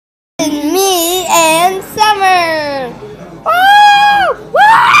and Summer. Woo!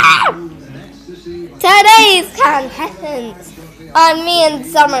 Woo! Today's contestants on Me and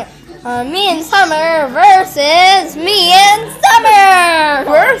Summer. Me and Summer versus Me and Summer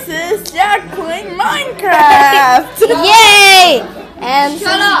versus Jack playing Minecraft. Yay! And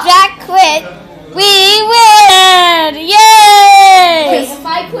since Jack quit, we win! Yay! If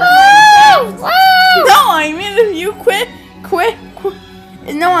I quit Minecraft, No, I mean if you quit.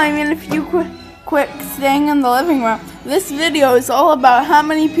 No, I mean if you quit staying in the living room. This video is all about how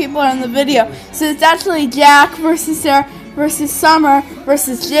many people are in the video. So it's actually Jack versus Sarah versus Summer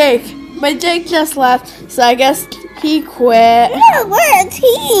versus Jake. But Jake just left, so I guess he quit. Yeah, we're a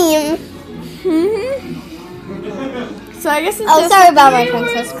team. So I guess it's sorry about my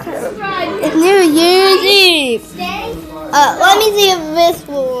princess crew. It's New Year's Eve. Let me see if this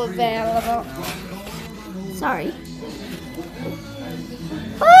will be available. Sorry.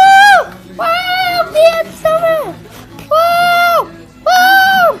 Woo! Woo! Me and Summer! Woo!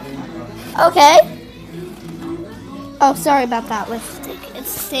 Woo! Okay. Oh, sorry about that lipstick. It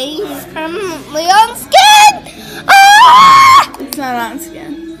stains permanently on skin! Ah! It's not on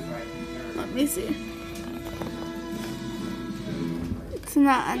skin. Let me see. It's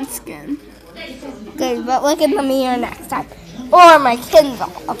not on skin. Good, but look in the mirror next time. Or my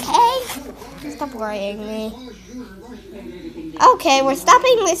Kindle, okay? Stop worrying me. Okay, we're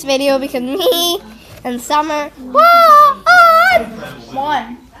stopping this video because me and Summer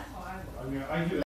won!